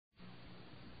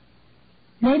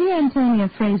Lady Antonia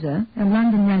Fraser, a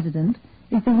London resident,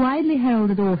 is the widely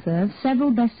heralded author of several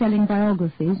best-selling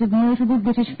biographies of notable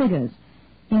British figures,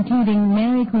 including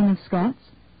Mary Queen of Scots,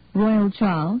 Royal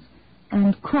Charles,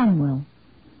 and Cromwell.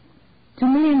 To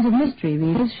millions of mystery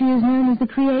readers, she is known as the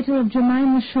creator of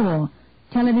Jemima Shaw,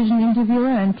 television interviewer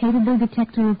and capable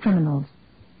detector of criminals.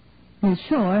 Miss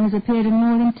Shaw has appeared in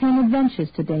more than 10 adventures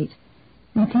to date,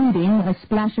 including A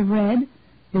Splash of Red,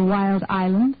 The Wild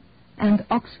Island, and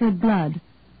Oxford Blood,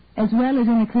 as well as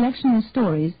in a collection of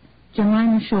stories,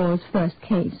 Jemima Shaw's First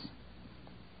Case.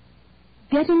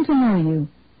 Getting to Know You,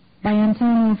 by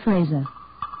Antonia Fraser.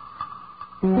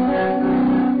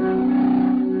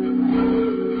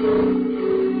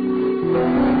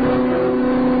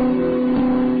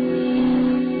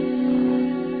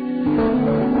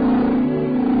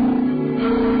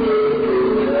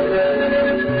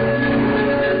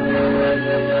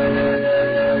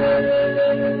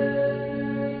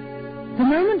 The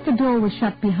moment the door was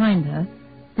shut behind her,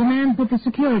 the man put the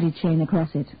security chain across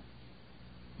it.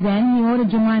 Then he ordered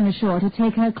Jemima Shaw to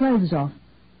take her clothes off.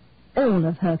 All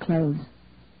of her clothes.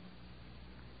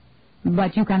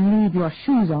 But you can leave your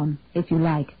shoes on, if you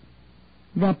like.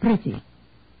 They're pretty.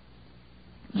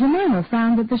 Jemima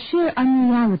found that the sheer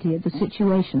unreality of the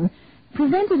situation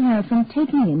prevented her from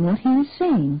taking in what he was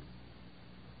saying.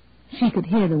 She could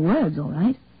hear the words, all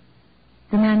right.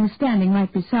 The man was standing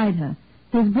right beside her,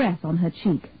 his breath on her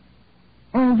cheek,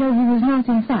 although he was not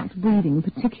in fact breathing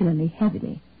particularly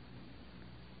heavily.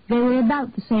 They were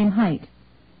about the same height,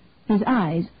 his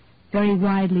eyes very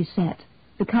widely set,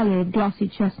 the color of glossy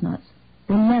chestnuts,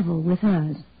 were level with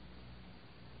hers.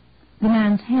 The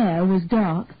man's hair was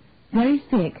dark, very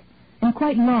thick, and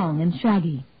quite long and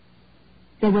shaggy.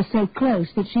 They were so close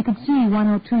that she could see one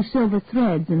or two silver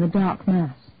threads in the dark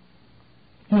mass.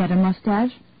 He had a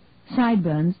mustache,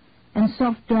 sideburns, and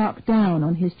soft dark down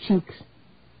on his cheeks.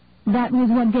 That was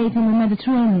what gave him a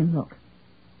Mediterranean look.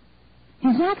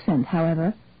 His accent,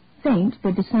 however, faint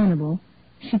but discernible,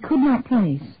 she could not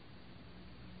place.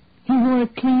 He wore a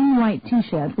clean white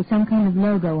T-shirt with some kind of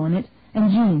logo on it, and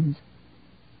jeans.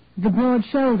 The broad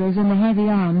shoulders and the heavy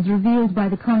arms, revealed by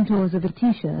the contours of a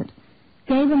T-shirt,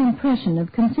 gave an impression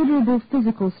of considerable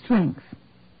physical strength.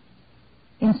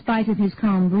 In spite of his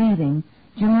calm breathing,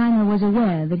 Jemima was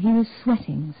aware that he was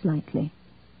sweating slightly.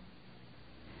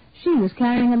 She was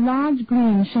carrying a large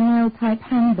green Chanel-type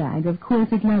handbag of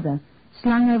quilted leather,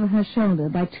 slung over her shoulder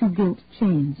by two gilt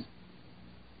chains.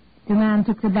 The man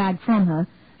took the bag from her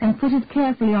and put it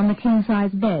carefully on the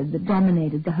king-size bed that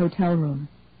dominated the hotel room.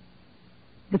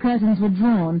 The curtains were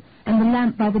drawn, and the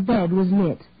lamp by the bed was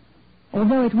lit,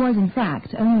 although it was, in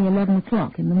fact, only 11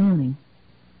 o'clock in the morning.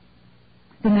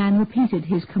 The man repeated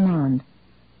his command.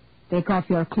 "Take off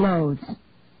your clothes,"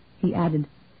 he added.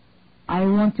 "I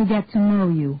want to get to know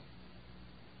you."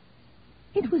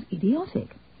 It was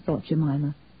idiotic, thought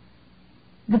Jemima.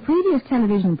 The previous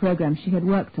television program she had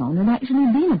worked on had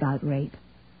actually been about rape.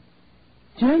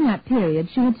 During that period,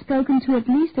 she had spoken to at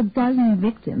least a dozen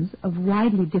victims of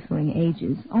widely differing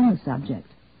ages on the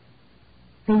subject.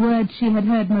 The words she had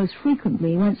heard most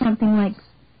frequently went something like,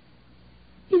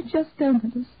 "You just don't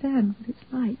understand what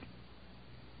it's like.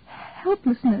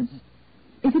 Helplessness,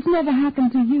 if it's never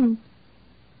happened to you,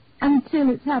 until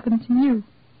it's happened to you."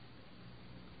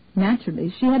 Naturally,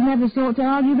 she had never sought to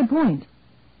argue the point.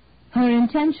 Her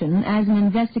intention as an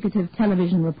investigative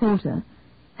television reporter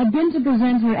had been to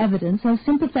present her evidence as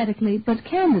sympathetically but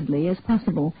candidly as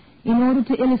possible in order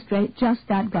to illustrate just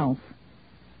that gulf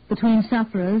between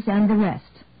sufferers and the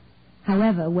rest,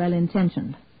 however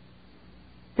well-intentioned.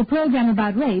 The program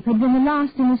about rape had been the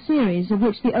last in a series of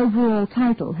which the overall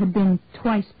title had been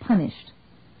Twice Punished.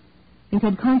 It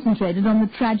had concentrated on the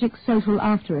tragic social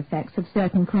after-effects of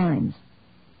certain crimes.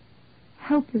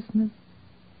 Helplessness.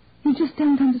 You just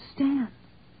don't understand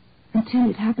until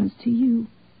it happens to you.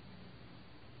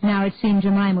 Now it seemed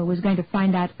Jemima was going to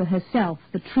find out for herself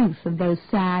the truth of those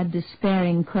sad,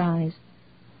 despairing cries.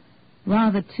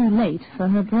 Rather too late for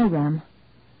her program,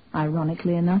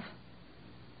 ironically enough.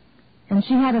 And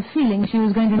she had a feeling she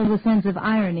was going to lose a sense of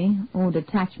irony, or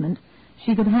detachment,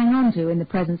 she could hang on to in the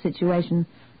present situation,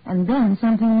 and then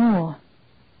something more.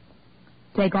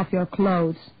 "Take off your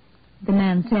clothes," the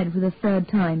man said for the third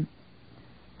time.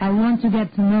 "I want to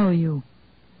get to know you."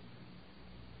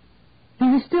 He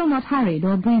was still not hurried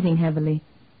or breathing heavily.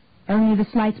 Only the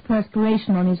slight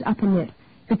perspiration on his upper lip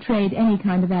betrayed any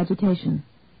kind of agitation.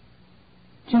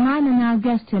 Jemima now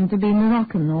guessed him to be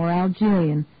Moroccan or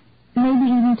Algerian, maybe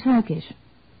even Turkish.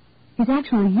 His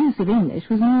actual use of English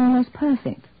was more or less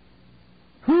perfect.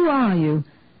 "Who are you?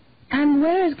 And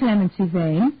where is Clemency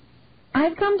Vane?"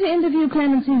 "I've come to interview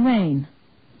Clemency Vane."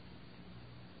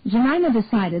 Jemima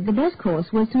decided the best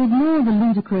course was to ignore the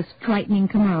ludicrous, frightening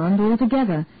command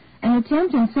altogether and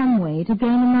attempt in some way to gain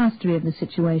a mastery of the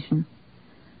situation.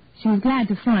 She was glad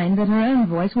to find that her own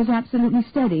voice was absolutely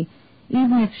steady,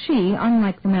 even if she,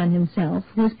 unlike the man himself,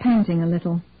 was panting a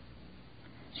little.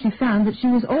 She found that she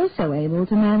was also able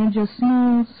to manage a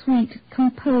small, sweet,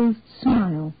 composed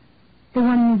smile, the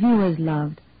one the viewers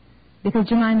loved, because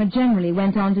Jemima generally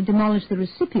went on to demolish the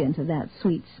recipient of that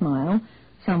sweet smile,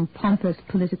 some pompous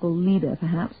political leader,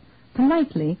 perhaps,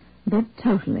 politely, but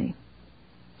totally.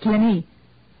 Jenny,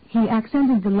 he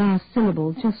accented the last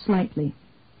syllable just slightly,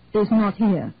 is not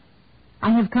here. I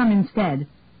have come instead.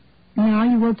 Now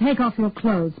you will take off your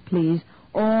clothes, please,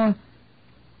 or...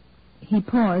 He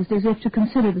paused as if to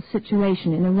consider the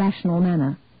situation in a rational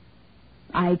manner.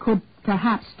 I could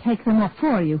perhaps take them off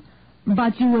for you,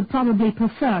 but you would probably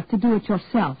prefer to do it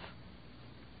yourself.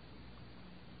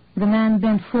 The man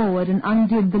bent forward and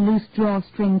undid the loose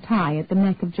drawstring tie at the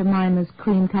neck of Jemima's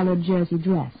cream-colored jersey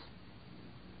dress.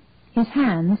 His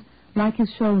hands, like his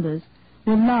shoulders,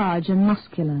 were large and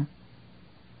muscular.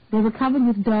 They were covered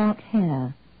with dark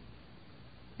hair.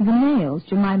 The nails,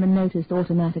 Jemima noticed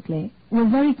automatically, were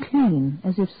very clean,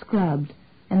 as if scrubbed,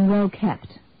 and well kept.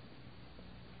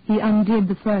 He undid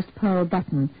the first pearl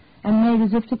button and made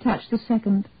as if to touch the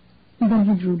second. Then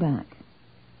he drew back.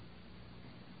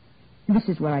 This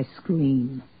is where I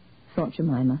scream, thought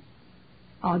Jemima.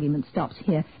 Argument stops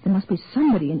here. There must be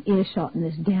somebody in earshot in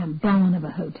this damn barn of a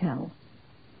hotel.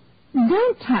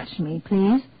 Don't touch me,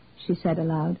 please, she said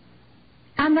aloud.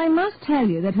 And I must tell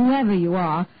you that whoever you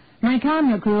are, my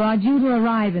camera crew are due to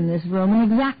arrive in this room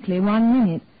in exactly 1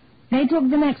 minute. They took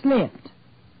the next lift.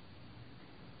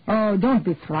 Oh, don't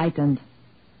be frightened.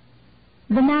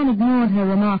 The man ignored her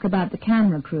remark about the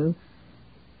camera crew,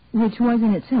 which was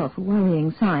in itself a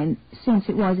worrying sign, since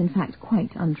it was in fact quite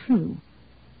untrue.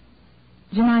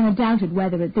 Jemima doubted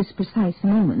whether at this precise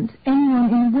moment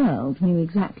anyone in the world knew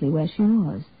exactly where she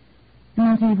was.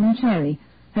 Not even Cherry,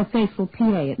 her faithful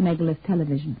PA at Megalith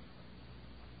Television.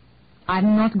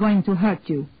 I'm not going to hurt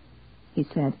you, he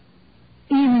said.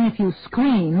 Even if you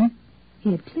scream,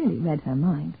 he had clearly read her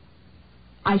mind.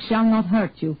 I shall not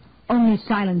hurt you, only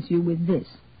silence you with this.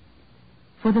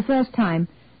 For the first time,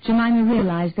 Jemima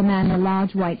realized the man had a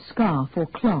large white scarf or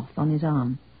cloth on his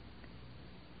arm.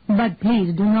 But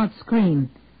please do not scream.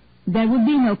 There would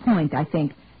be no point, I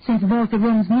think, since both the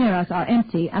rooms near us are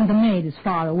empty and the maid is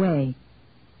far away.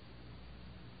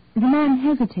 The man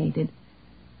hesitated.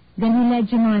 Then he led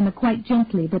Jemima quite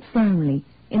gently but firmly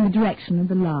in the direction of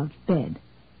the large bed.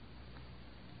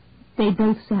 They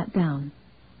both sat down.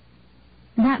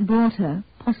 That brought her,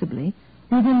 possibly,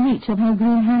 within reach of her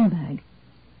green handbag.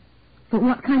 But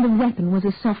what kind of weapon was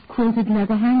a soft quilted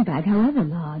leather handbag, however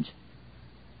large?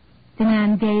 The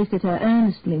man gazed at her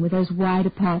earnestly with those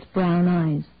wide-apart brown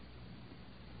eyes.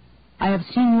 I have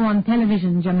seen you on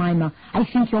television, Jemima. I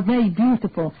think you're very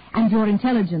beautiful, and you're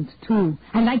intelligent, too.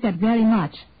 I like that very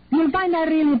much. You'll find I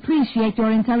really appreciate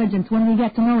your intelligence when we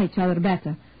get to know each other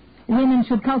better. Women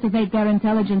should cultivate their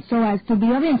intelligence so as to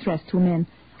be of interest to men.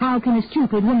 How can a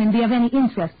stupid woman be of any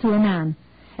interest to a man?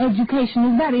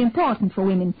 Education is very important for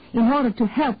women in order to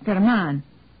help their man.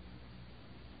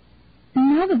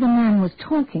 Now that the man was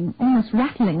talking, almost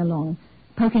rattling along,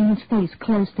 poking his face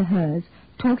close to hers,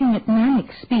 talking at manic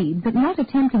speed, but not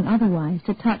attempting otherwise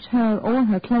to touch her or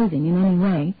her clothing in any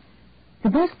way, the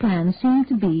best plan seemed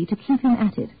to be to keep him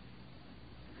at it.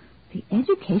 The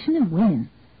education of women,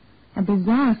 a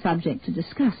bizarre subject to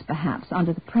discuss, perhaps,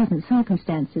 under the present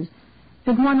circumstances,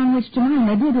 but one on which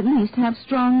Jemima did at least have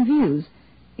strong views,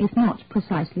 if not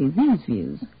precisely these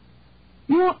views.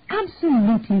 You're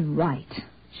absolutely right,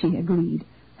 she agreed,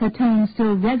 her tone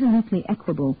still resolutely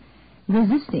equable,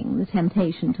 resisting the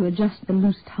temptation to adjust the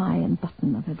loose tie and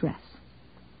button of her dress.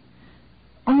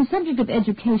 On the subject of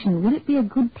education, would it be a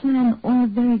good plan or a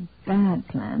very bad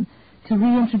plan to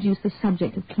reintroduce the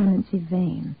subject of Clemency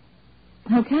Vane?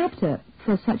 Her captor,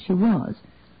 for such he was,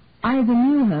 either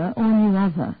knew her or knew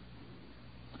of her.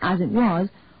 As it was,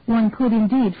 one could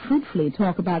indeed fruitfully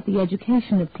talk about the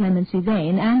education of Clemency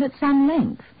Vane, and at some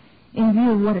length, in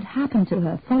view of what had happened to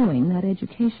her following that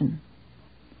education.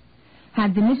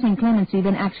 Had the missing Clemency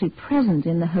been actually present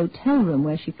in the hotel room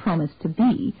where she promised to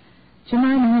be,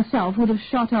 Jemima herself would have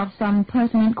shot off some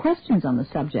pertinent questions on the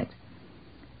subject,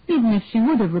 even if she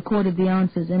would have recorded the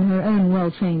answers in her own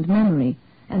well-trained memory,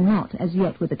 and not as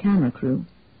yet with the camera crew.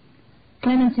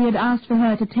 Clemency had asked for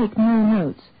her to take no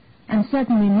notes, and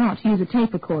certainly not use a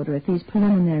tape recorder at these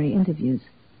preliminary interviews.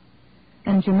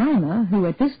 And Jemima, who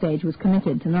at this stage was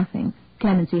committed to nothing,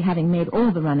 Clemency having made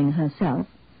all the running herself,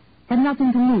 had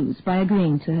nothing to lose by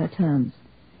agreeing to her terms.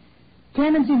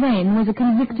 Clemency Vane was a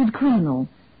convicted criminal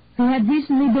who had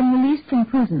recently been released from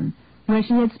prison, where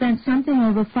she had spent something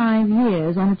over 5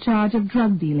 years on a charge of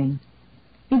drug dealing.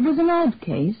 It was an odd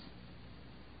case.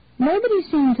 Nobody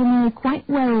seemed to know quite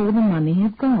where all the money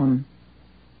had gone.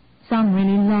 Some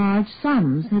really large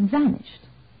sums had vanished.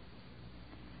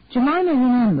 Jemima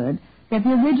remembered that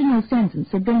the original sentence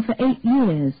had been for 8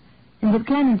 years, and that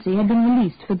Clemency had been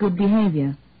released for good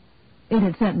behavior. It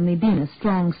had certainly been a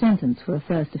strong sentence for a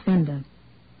first offender.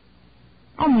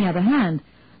 On the other hand,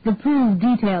 the proved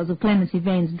details of Clemency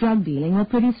Vane's drug dealing were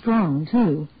pretty strong,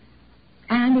 too.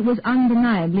 And it was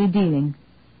undeniably dealing.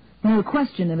 No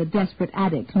question of a desperate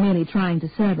addict merely trying to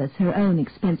service her own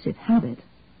expensive habit.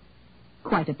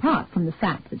 Quite apart from the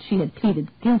fact that she had pleaded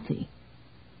guilty.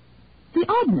 The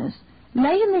oddness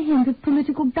lay in the hint of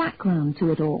political background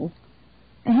to it all.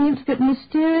 A hint that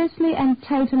mysteriously and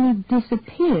totally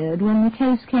disappeared when the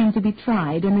case came to be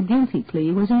tried and the guilty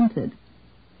plea was entered.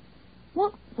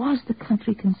 What was the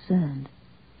country concerned?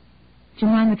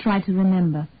 Jemima tried to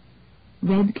remember.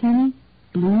 Red Clenny?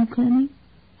 Blue Clenny?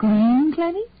 Green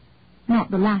Clenny? Not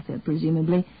the latter,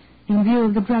 presumably, in view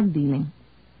of the drug dealing.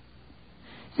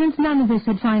 Since none of this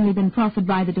had finally been proffered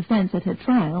by the defense at her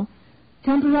trial,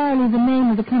 temporarily the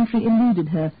name of the country eluded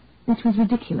her, which was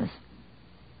ridiculous.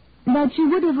 But she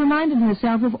would have reminded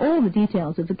herself of all the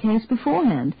details of the case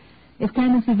beforehand, if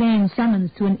Clemency Vane's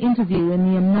summons to an interview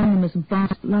in the anonymous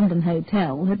Bath London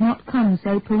hotel had not come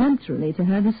so peremptorily to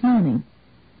her this morning.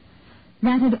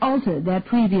 That had altered their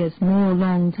previous, more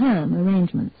long-term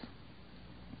arrangements.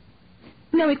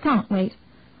 No, it can't wait.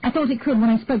 I thought it could when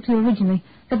I spoke to you originally,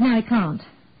 but now it can't.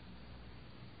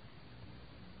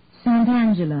 St.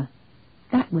 Angela.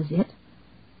 That was it.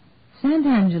 St.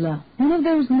 Angela, one of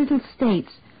those little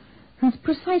states whose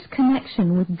precise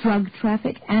connection with drug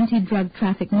traffic, anti-drug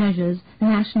traffic measures,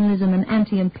 nationalism and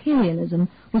anti-imperialism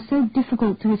was so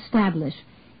difficult to establish,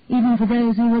 even for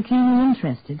those who were keenly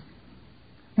interested,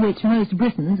 which most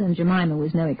Britons, and Jemima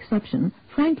was no exception,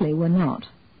 frankly were not.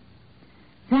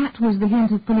 That was the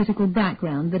hint of political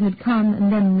background that had come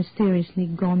and then mysteriously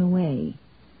gone away.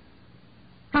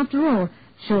 After all,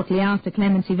 shortly after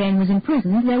Clemency Vane was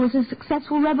imprisoned, there was a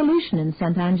successful revolution in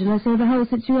St. Angela, so the whole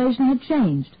situation had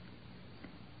changed.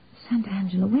 St.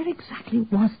 Angela, where exactly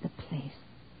was the place?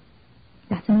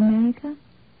 Latin America?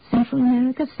 Central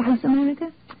America? South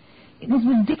America? It was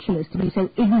ridiculous to be so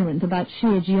ignorant about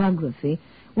sheer geography,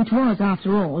 which was,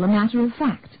 after all, a matter of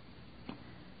fact.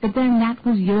 But then that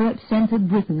was Europe-centered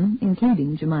Britain,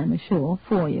 including Jemima Shaw,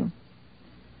 for you.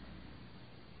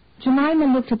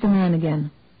 Jemima looked at the man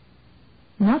again.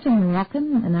 Not a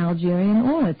Moroccan, an Algerian,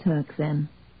 or a Turk, then,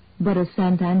 but a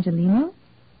Sant Angelino,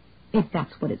 if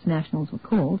that's what its nationals were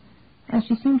called, as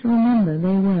she seemed to remember they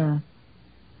were.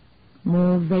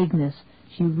 More vagueness,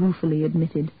 she ruefully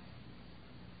admitted.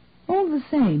 All the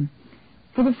same,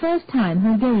 for the first time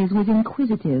her gaze was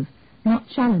inquisitive, not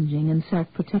challenging and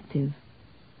self-protective.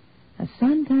 A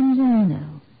Sant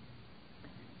Angelino.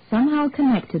 Somehow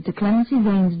connected to Clemency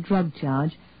Vane's drug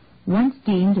charge, once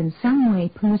deemed in some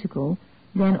way political,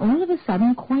 then all of a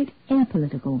sudden quite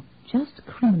apolitical, just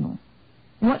criminal.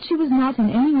 What she was not in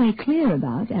any way clear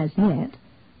about, as yet,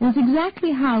 was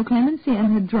exactly how Clemency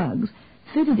and her drugs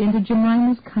fitted into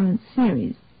Jemima's current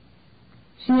series.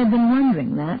 She had been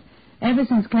wondering that ever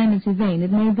since Clemency Vane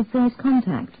had made the first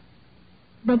contact.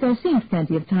 But there seemed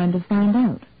plenty of time to find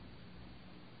out.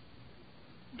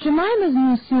 Jemima's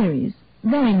new series,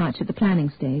 very much at the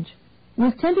planning stage,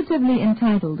 was tentatively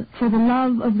entitled For the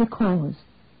Love of the Cause.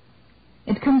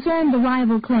 It concerned the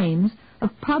rival claims of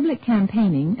public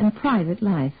campaigning and private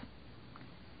life.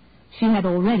 She had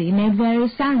already made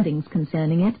various soundings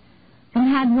concerning it, and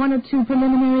had 1 or 2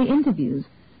 preliminary interviews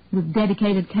with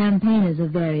dedicated campaigners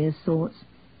of various sorts,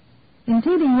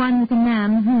 including one with a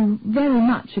man who, very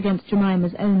much against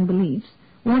Jemima's own beliefs,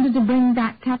 wanted to bring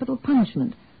back capital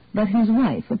punishment, but whose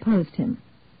wife opposed him.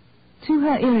 To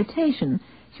her irritation,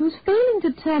 she was failing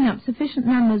to turn up sufficient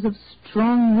numbers of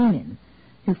strong women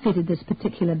who fitted this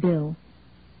particular bill.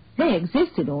 They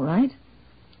existed, all right,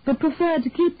 but preferred to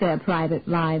keep their private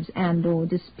lives and or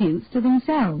disputes to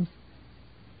themselves.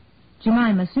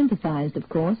 Jemima sympathized, of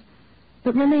course,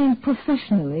 but remained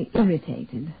professionally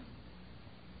irritated.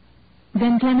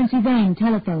 Then Clemency Vane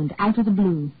telephoned out of the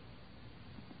blue.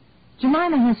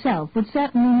 Jemima herself would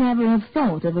certainly never have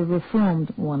thought of a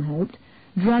reformed, one hoped,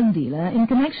 drug dealer in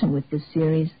connection with this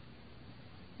series.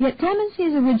 Yet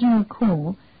Clemency's original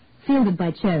call, fielded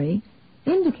by Cherry,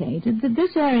 indicated that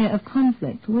this area of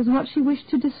conflict was what she wished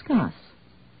to discuss.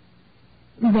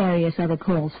 Various other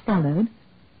calls followed,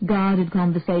 guarded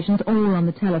conversations all on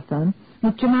the telephone,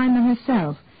 with Jemima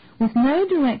herself, with no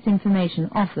direct information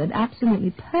offered absolutely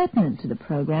pertinent to the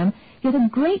program, yet a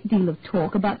great deal of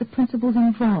talk about the principles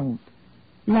involved,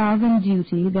 love and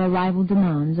duty, their rival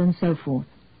demands, and so forth.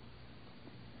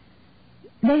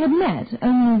 They had met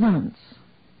only once,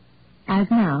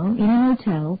 as now in an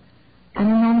hotel, an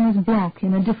anonymous block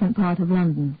in a different part of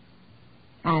London.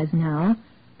 As now,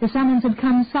 the summons had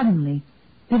come suddenly,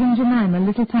 giving Jemima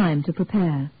little time to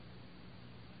prepare.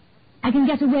 "I can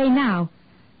get away now,"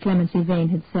 Clemency Vane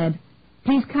had said.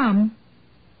 "Please come."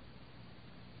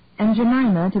 And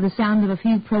Jemima, to the sound of a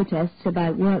few protests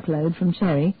about workload from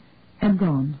Cherry, had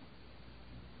gone.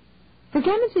 For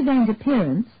Clemency Vane's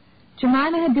appearance,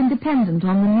 Jemima had been dependent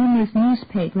on the numerous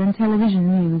newspaper and television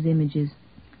news images,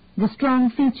 the strong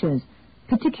features,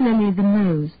 particularly the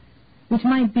nose, which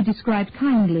might be described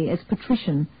kindly as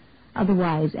patrician,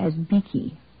 otherwise as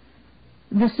beaky,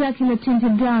 the circular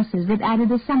tinted glasses that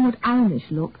added a somewhat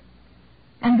owlish look,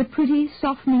 and the pretty,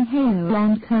 softening halo of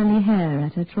blonde curly hair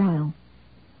at her trial.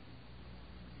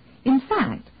 In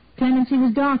fact, Clemency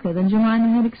was darker than Jemima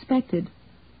had expected,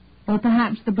 or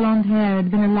perhaps the blonde hair had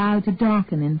been allowed to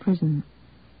darken in prison.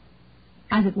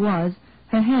 As it was,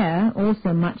 her hair,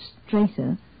 also much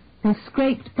straighter, was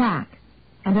scraped back,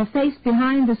 and her face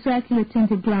behind the circular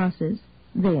tinted glasses,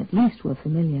 they at least were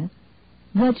familiar,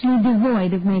 virtually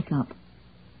devoid of makeup.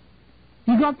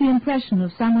 You got the impression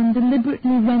of someone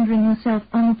deliberately rendering herself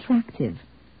unattractive,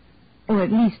 or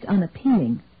at least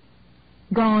unappealing.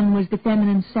 Gone was the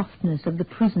feminine softness of the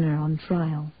prisoner on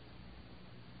trial.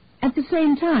 At the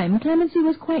same time, Clemency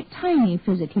was quite tiny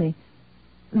physically.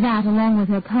 That, along with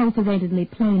her cultivatedly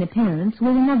plain appearance,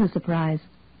 was another surprise.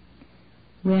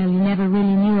 Well, you never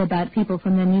really knew about people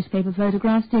from their newspaper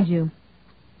photographs, did you?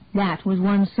 That was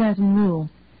one certain rule.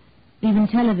 Even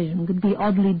television could be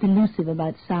oddly delusive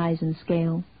about size and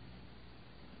scale.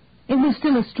 It was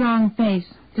still a strong face,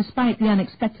 despite the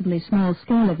unexpectedly small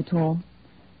scale of it all.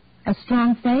 A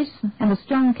strong face and a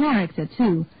strong character,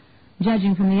 too,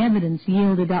 judging from the evidence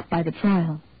yielded up by the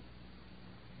trial.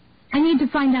 "I need to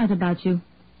find out about you,"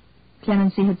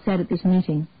 Clemency had said at this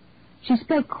meeting. She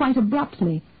spoke quite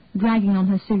abruptly, dragging on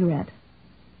her cigarette.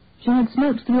 She had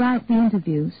smoked throughout the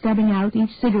interview, stubbing out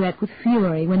each cigarette with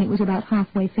fury when it was about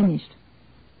halfway finished.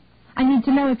 "I need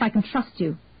to know if I can trust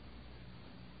you."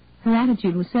 Her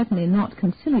attitude was certainly not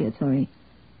conciliatory,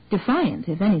 defiant,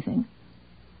 if anything,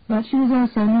 but she was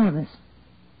also nervous.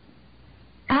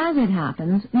 "As it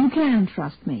happens, you can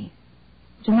trust me."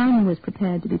 Jemima was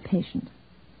prepared to be patient.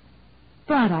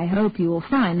 "But I hope you will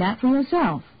find that for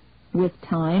yourself. With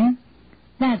time.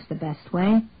 That's the best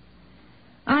way.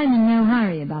 I'm in no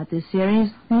hurry about this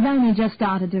series. We've only just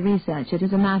started to research it,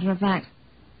 as a matter of fact.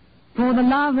 For the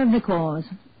love of the cause.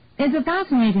 It's a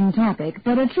fascinating topic,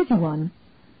 but a tricky one.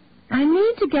 I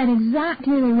need to get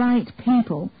exactly the right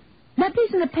people. That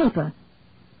piece in the paper.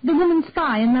 The woman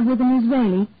spy in love with an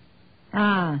Israeli.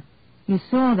 Ah, you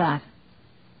saw that.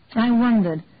 I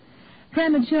wondered.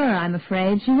 Premature, I'm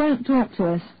afraid. She won't talk to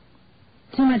us.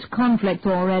 Too much conflict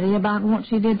already about what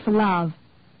she did for love."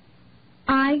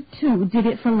 "I, too, did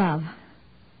it for love,"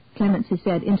 Clemency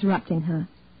said, interrupting her.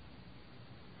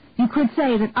 "You could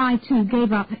say that I, too,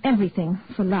 gave up everything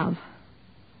for love."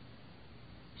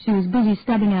 She was busy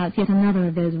stubbing out yet another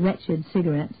of those wretched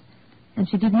cigarettes, and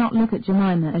she did not look at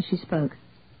Jemima as she spoke.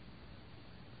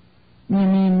 "You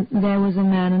mean there was a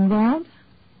man involved?"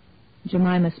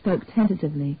 Jemima spoke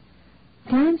tentatively.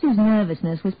 Clemency's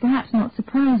nervousness was perhaps not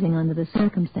surprising under the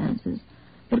circumstances,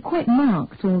 but quite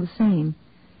marked all the same,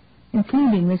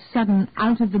 including this sudden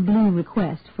out-of-the-blue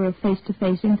request for a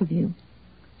face-to-face interview.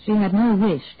 She had no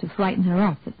wish to frighten her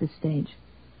off at this stage.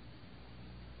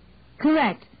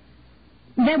 "Correct.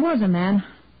 There was a man."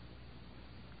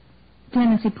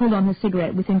 Clemency pulled on her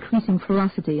cigarette with increasing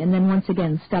ferocity and then once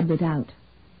again stubbed it out.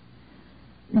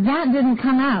 "That didn't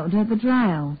come out at the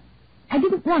trial. I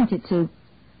didn't want it to.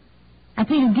 I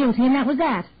pleaded guilty and that was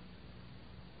that."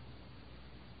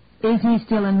 "Is he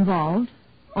still involved?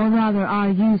 Or rather, are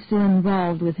you still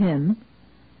involved with him?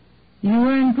 You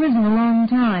were in prison a long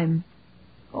time.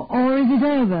 Or is it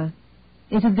over?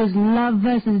 Is it this love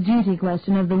versus duty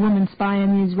question of the woman spy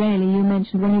and the Israeli you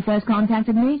mentioned when you first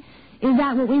contacted me? Is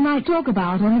that what we might talk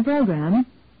about on the program?"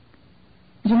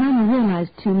 Jemima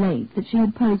realized too late that she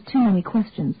had posed too many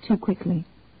questions too quickly.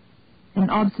 An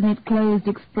obstinate, closed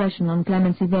expression on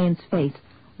Clemency Vane's face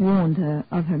warned her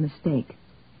of her mistake.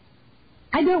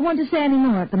 "I don't want to say any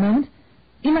more at the moment.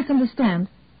 You must understand.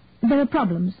 There are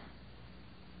problems."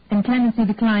 And Clemency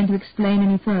declined to explain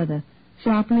any further,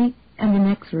 sharply and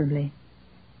inexorably.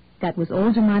 That was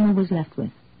all Jemima was left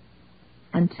with,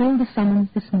 until the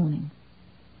summons this morning.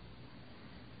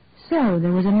 So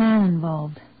there was a man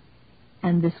involved.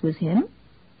 And this was him?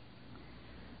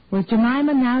 Was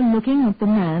Jemima now looking at the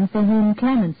man for whom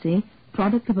Clemency,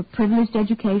 product of a privileged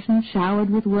education, showered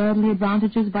with worldly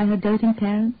advantages by her doting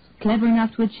parents, clever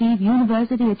enough to achieve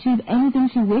university, achieve anything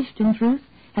she wished in truth,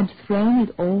 had thrown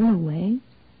it all away?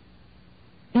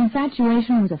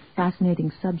 Infatuation was a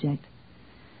fascinating subject.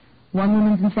 One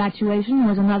woman's infatuation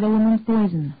was another woman's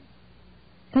poison.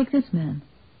 Take this man.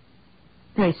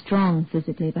 Very strong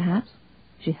physically, perhaps.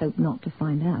 She hoped not to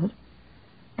find out.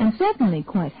 And certainly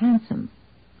quite handsome.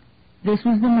 This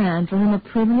was the man for whom a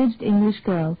privileged English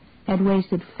girl had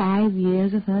wasted 5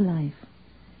 years of her life.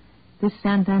 This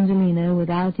Sant'Angelino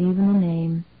without even a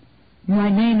name. "My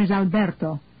name is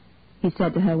Alberto," he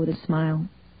said to her with a smile.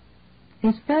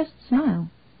 His first smile.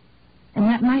 And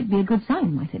that might be a good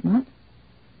sign, might it not?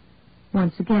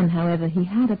 Once again, however, he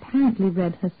had apparently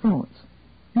read her thoughts.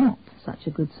 Not such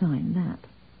a good sign, that.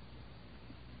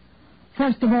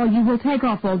 "First of all, you will take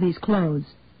off all these clothes,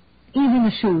 even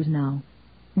the shoes now.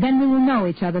 Then we will know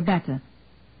each other better,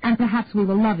 and perhaps we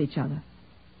will love each other."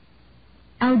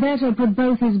 Alberto put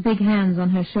both his big hands on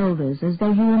her shoulders as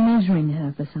though he were measuring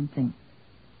her for something.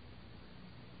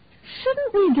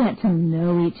 "Shouldn't we get to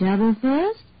know each other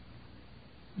first?"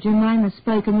 Jemima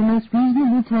spoke in the most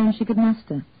reasonable tone she could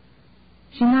muster.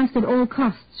 She must at all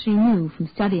costs, she knew, from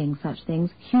studying such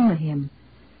things, humor him.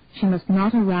 She must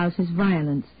not arouse his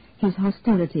violence, his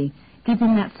hostility, give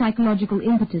him that psychological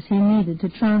impetus he needed to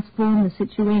transform the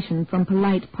situation from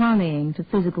polite parleying to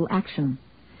physical action.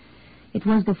 It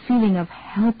was the feeling of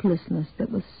helplessness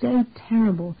that was so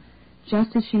terrible,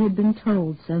 just as she had been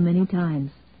told so many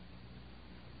times.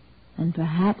 "And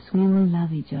perhaps we will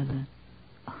love each other."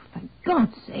 Oh, for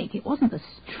God's sake, it wasn't the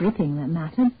stripping that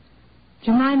mattered.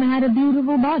 Jemima had a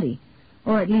beautiful body,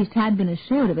 or at least had been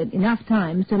assured of it enough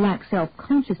times to lack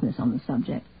self-consciousness on the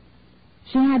subject.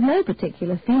 She had no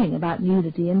particular feeling about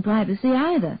nudity and privacy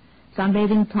either,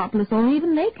 sunbathing topless or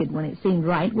even naked when it seemed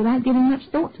right without giving much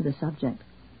thought to the subject.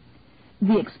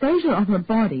 The exposure of her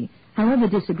body, however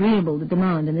disagreeable the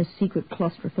demand in this secret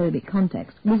claustrophobic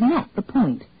context, was not the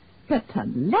point, but to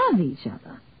love each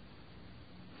other.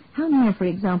 How near, for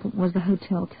example, was the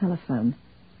hotel telephone?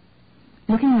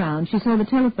 Looking round, she saw the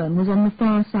telephone was on the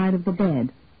far side of the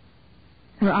bed.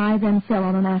 Her eye then fell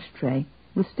on an ashtray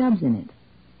with stubs in it.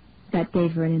 That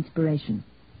gave her an inspiration.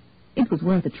 It was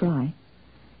worth a try,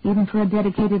 even for a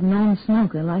dedicated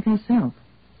non-smoker like herself.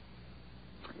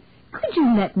 "Could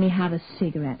you let me have a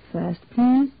cigarette first,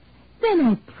 please? Then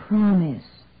I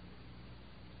promise."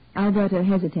 Alberto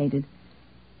hesitated.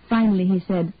 Finally he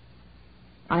said,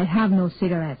 "I have no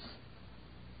cigarettes."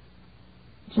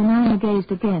 Jemima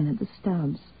gazed again at the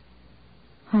stubs,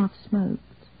 half-smoked.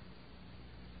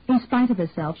 In spite of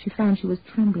herself, she found she was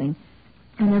trembling,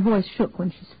 and her voice shook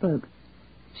when she spoke.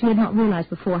 She had not realized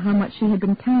before how much she had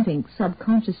been counting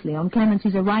subconsciously on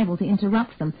Clemency's arrival to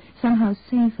interrupt them, somehow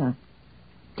save her.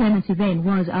 Clemency Vane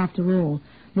was, after all,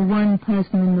 the one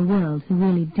person in the world who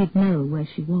really did know where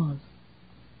she was.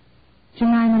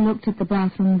 Jemima looked at the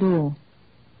bathroom door.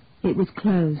 It was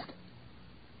closed.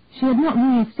 She had not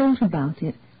really thought about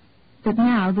it, but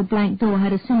now the blank door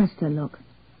had a sinister look.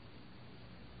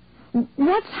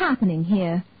 "What's happening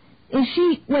here? Is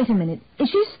she... Wait a minute. Is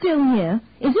she still here?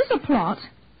 Is this a plot?"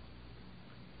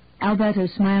 Alberto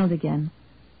smiled again.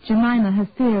 Jemima, her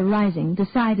fear rising,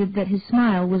 decided that his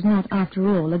smile was not, after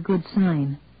all, a good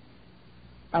sign.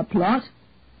 "A plot?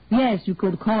 Yes, you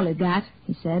could call it that,"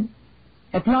 he said.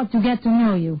 "A plot to get to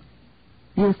know you.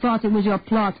 You thought it was your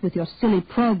plot with your silly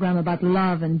program about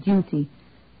love and duty.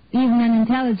 Even an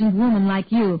intelligent woman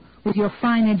like you, with your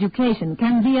fine education,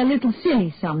 can be a little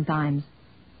silly sometimes.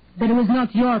 But it was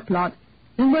not your plot.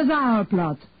 It was our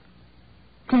plot."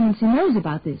 "Clemency knows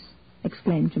about this,"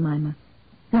 exclaimed Jemima.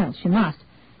 "Well, she must.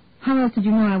 How else did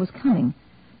you know I was coming?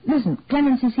 Listen,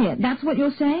 Clemency's here. That's what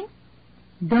you're saying?"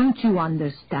 "Don't you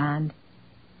understand?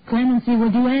 Clemency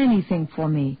will do anything for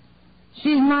me.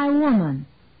 She's my woman.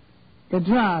 The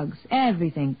drugs,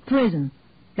 everything, prison,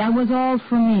 that was all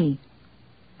for me.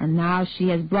 And now she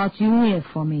has brought you here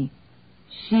for me.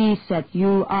 She set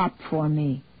you up for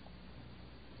me.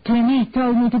 Clemmy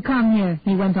told me to come here,"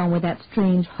 he went on with that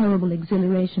strange, horrible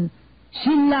exhilaration.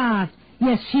 "She laughed,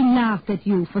 yes, she laughed at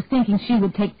you for thinking she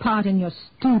would take part in your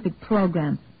stupid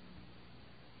program."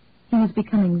 He was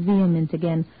becoming vehement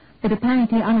again, but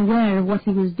apparently unaware of what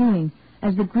he was doing,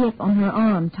 as the grip on her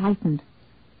arm tightened.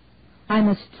 "I'm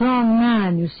a strong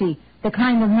man, you see, the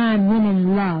kind of man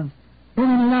women love.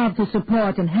 Women love to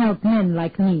support and help men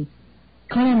like me.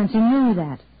 Clemency knew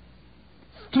that."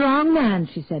 "Strong man,"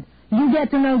 she said. "You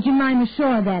get to know Jemima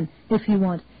Shore, then, if you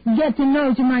want. Get to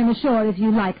know Jemima Shore, if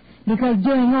you like. Because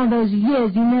during all those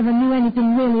years you never knew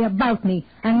anything really about me,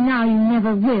 and now you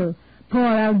never will. Poor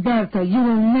Alberto, you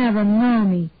will never know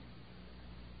me.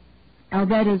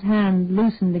 Alberto's hand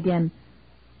loosened again,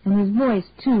 and his voice,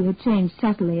 too, had changed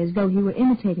subtly, as though he were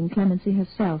imitating Clemency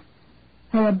herself,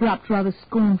 her abrupt, rather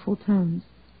scornful tones.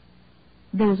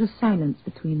 There was a silence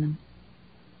between them.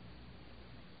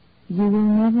 You will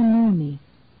never know me.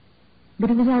 But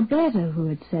it was Alberto who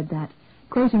had said that,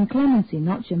 quoting Clemency,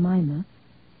 not Jemima.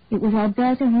 It was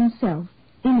Alberto himself,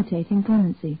 imitating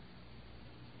Clemency.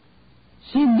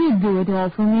 She did do it all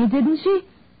for me, didn't she?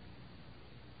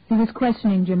 He was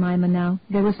questioning Jemima now.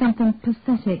 There was something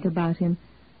pathetic about him,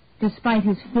 despite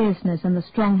his fierceness and the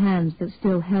strong hands that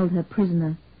still held her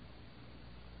prisoner.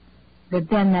 But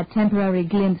then that temporary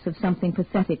glimpse of something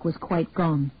pathetic was quite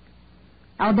gone.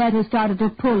 Alberto started to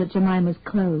pull at Jemima's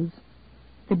clothes.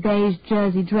 The beige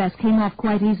jersey dress came off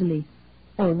quite easily,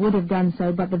 or would have done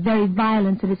so, but the very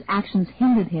violence of his actions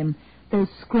hindered him, those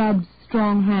scrubbed,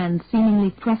 strong hands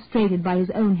seemingly frustrated by his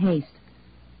own haste.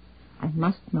 I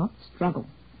must not struggle,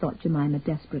 thought Jemima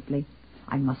desperately.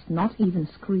 I must not even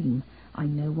scream. I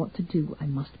know what to do. I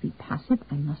must be passive.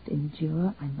 I must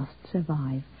endure. I must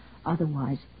survive.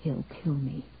 Otherwise, he'll kill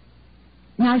me.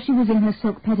 Now she was in her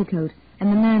silk petticoat, and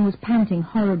the man was panting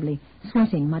horribly,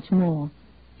 sweating much more.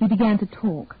 He began to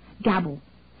talk, gabble.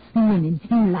 Women,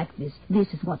 you like this. This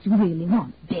is what you really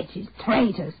want. Bitches,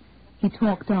 traitors. He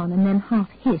talked on, and then half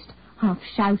hissed, half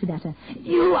shouted at her.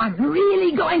 You are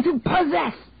really going to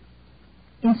possess!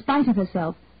 In spite of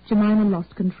herself, Jemima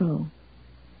lost control.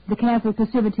 The careful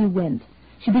passivity went.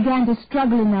 She began to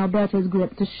struggle in Alberto's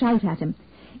grip, to shout at him.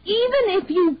 Even if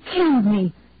you killed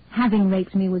me! Having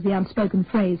raped me was the unspoken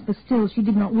phrase, but still she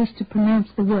did not wish to pronounce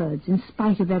the words, in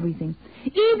spite of everything.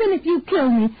 Even if you kill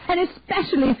me, and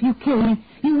especially if you kill me,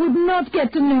 you would not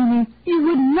get to know me. You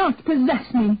would not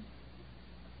possess me.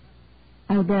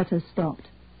 Alberto stopped.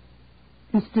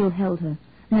 He still held her.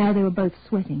 Now they were both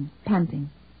sweating, panting.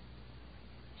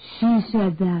 She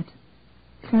said that.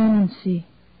 Clemency.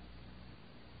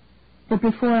 But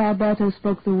before Alberto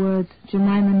spoke the words,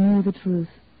 Jemima knew the truth.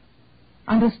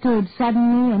 Understood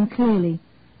suddenly and clearly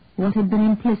what had been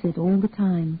implicit all the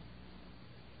time.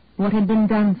 What had been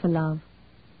done for love,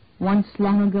 once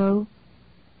long ago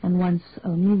and once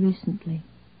only recently.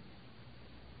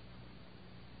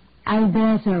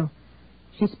 Alberto,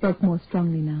 she spoke more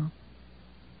strongly now.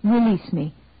 Release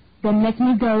me, then let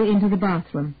me go into the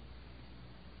bathroom.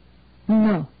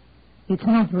 No, it's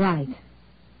not right.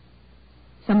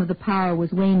 Some of the power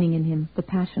was waning in him, the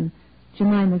passion.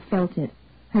 Jemima felt it.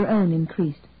 Her own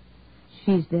increased.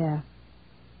 She's there.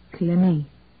 Clemmy,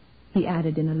 he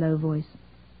added in a low voice.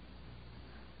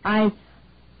 I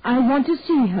want to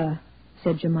see her,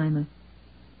 said Jemima.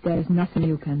 There's nothing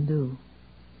you can do.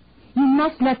 You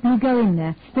must let me go in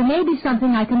there. There may be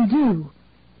something I can do.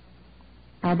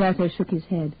 Alberto shook his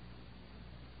head.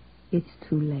 It's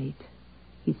too late,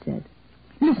 he said.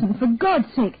 Listen, for God's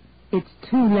sake. It's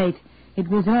too late. It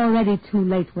was already too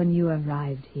late when you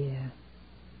arrived here.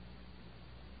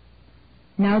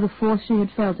 Now the force she had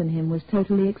felt in him was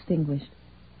totally extinguished.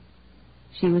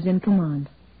 She was in command.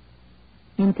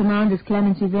 In command as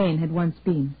Clemency Vane had once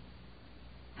been.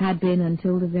 Had been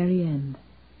until the very end.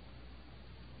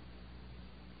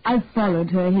 I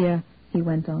followed her here, he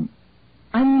went on.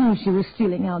 I knew she was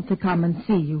stealing out to come and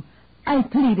see you. I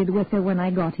pleaded with her when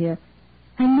I got here.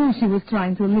 I knew she was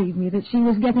trying to leave me, that she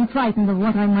was getting frightened of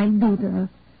what I might do to her.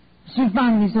 She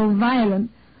found me so violent,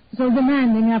 so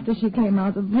demanding after she came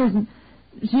out of prison.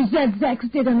 She said sex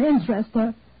didn't interest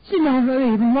her. She never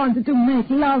even wanted to make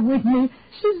love with me.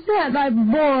 She said I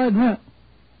bored her.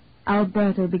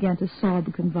 Alberto began to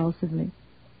sob convulsively.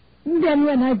 Then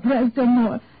when I pressed her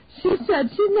more, she said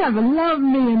she never loved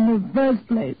me in the first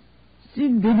place. She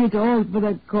did it all for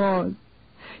the cause.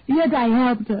 Yet I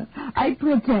helped her. I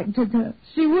protected her.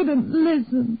 She wouldn't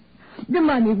listen. The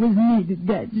money was needed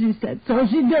dead, she said, so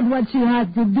she did what she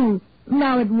had to do.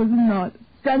 Now it was not.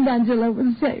 Sant'Angelo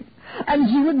was safe. And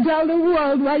she would tell the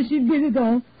world why she did it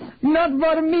all. Not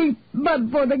for me,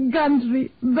 but for the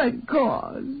country, the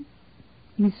cause.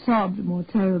 He sobbed more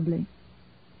terribly.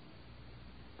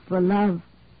 For love,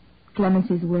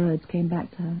 Clemency's words came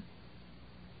back to her.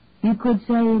 You could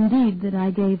say indeed that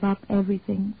I gave up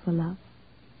everything for love.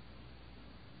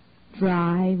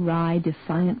 Dry, wry,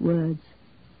 defiant words.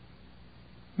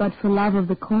 But for love of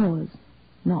the cause,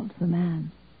 not the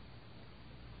man.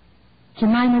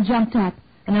 Jemima jumped up,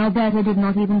 and Alberto did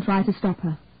not even try to stop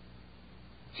her.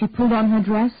 She pulled on her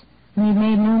dress, and he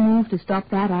made no move to stop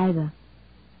that either.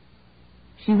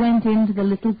 She went into the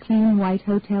little clean white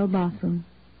hotel bathroom,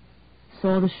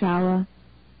 saw the shower,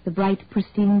 The bright,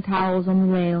 pristine towels on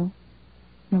the rail.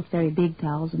 Not very big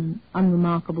towels, an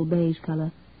unremarkable beige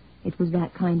color. It was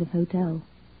that kind of hotel.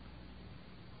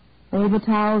 All the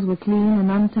towels were clean and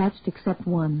untouched except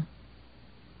one.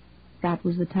 That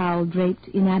was the towel draped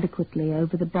inadequately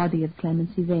over the body of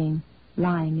Clemency Vane,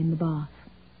 lying in the bath.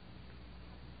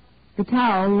 The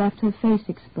towel left her face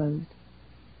exposed,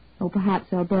 or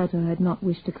perhaps Alberto had not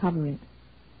wished to cover it.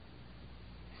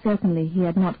 Certainly he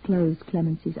had not closed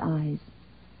Clemency's eyes.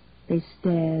 They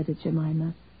stared at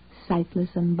Jemima, sightless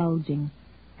and bulging,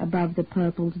 above the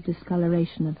purpled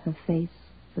discoloration of her face,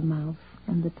 the mouth,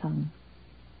 and the tongue.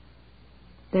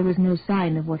 There was no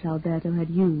sign of what Alberto had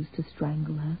used to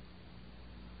strangle her.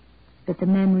 But the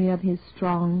memory of his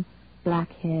strong,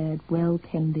 black-haired,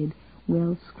 well-tended,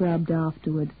 well-scrubbed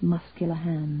afterward, muscular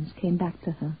hands came back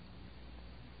to her.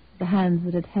 The hands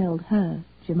that had held her,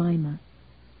 Jemima,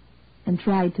 and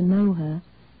tried to know her,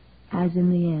 as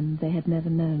in the end they had never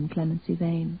known Clemency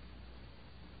Vane.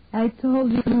 "I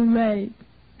told you to wait,"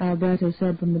 Alberto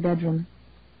said from the bedroom.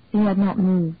 He had not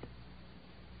moved.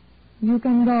 "You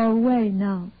can go away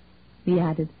now," he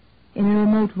added, in a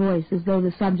remote voice, as though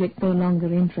the subject no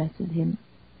longer interested him.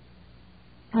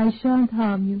 "I shan't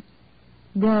harm you.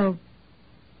 Go.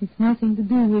 It's nothing to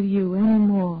do with you any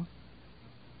more."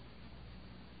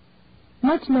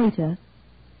 Much later,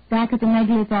 back at the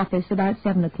Megalith office about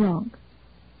 7 o'clock,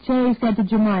 Cherry said to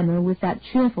Jemima, with that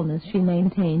cheerfulness she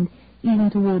maintained even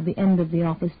toward the end of the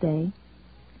office day,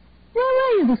 "Where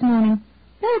were you this morning?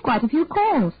 There were quite a few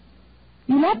calls.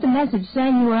 You left a message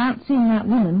saying you were out seeing that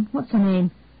woman, what's her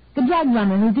name, the drug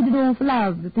runner who did it all for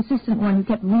love, the persistent one who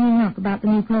kept ringing up about the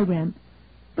new program.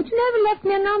 But you never left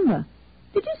me a number.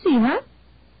 Did you see her?"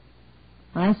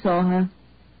 "I saw her,"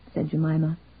 said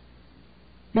Jemima.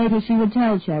 Later she would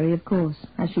tell Cherry, of course,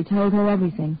 as she told her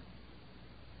everything.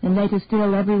 And later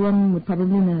still everyone would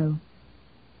probably know.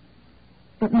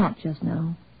 But not just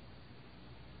now.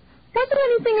 "Was there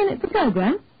anything in it, the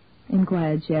program?"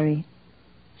 inquired Cherry.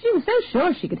 "She was so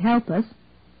sure she could help us."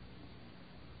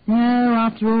 "No,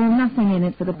 after all, nothing in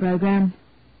it for the program."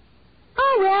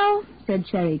 "Oh, well," said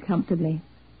Cherry comfortably,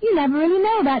 "you never really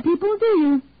know about people, do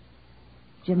you?"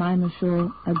 Jemima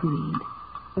Shaw agreed.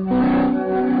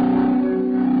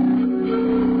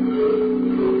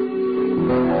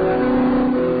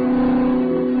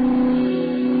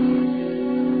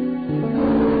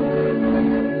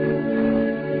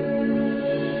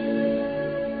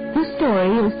 This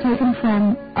story is taken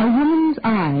from A Woman's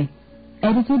Eye,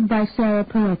 edited by Sarah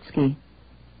Paretsky.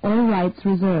 All rights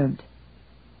reserved.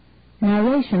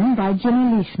 Narration by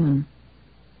Jimmy Leishman.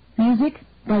 Music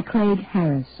by Craig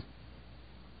Harris.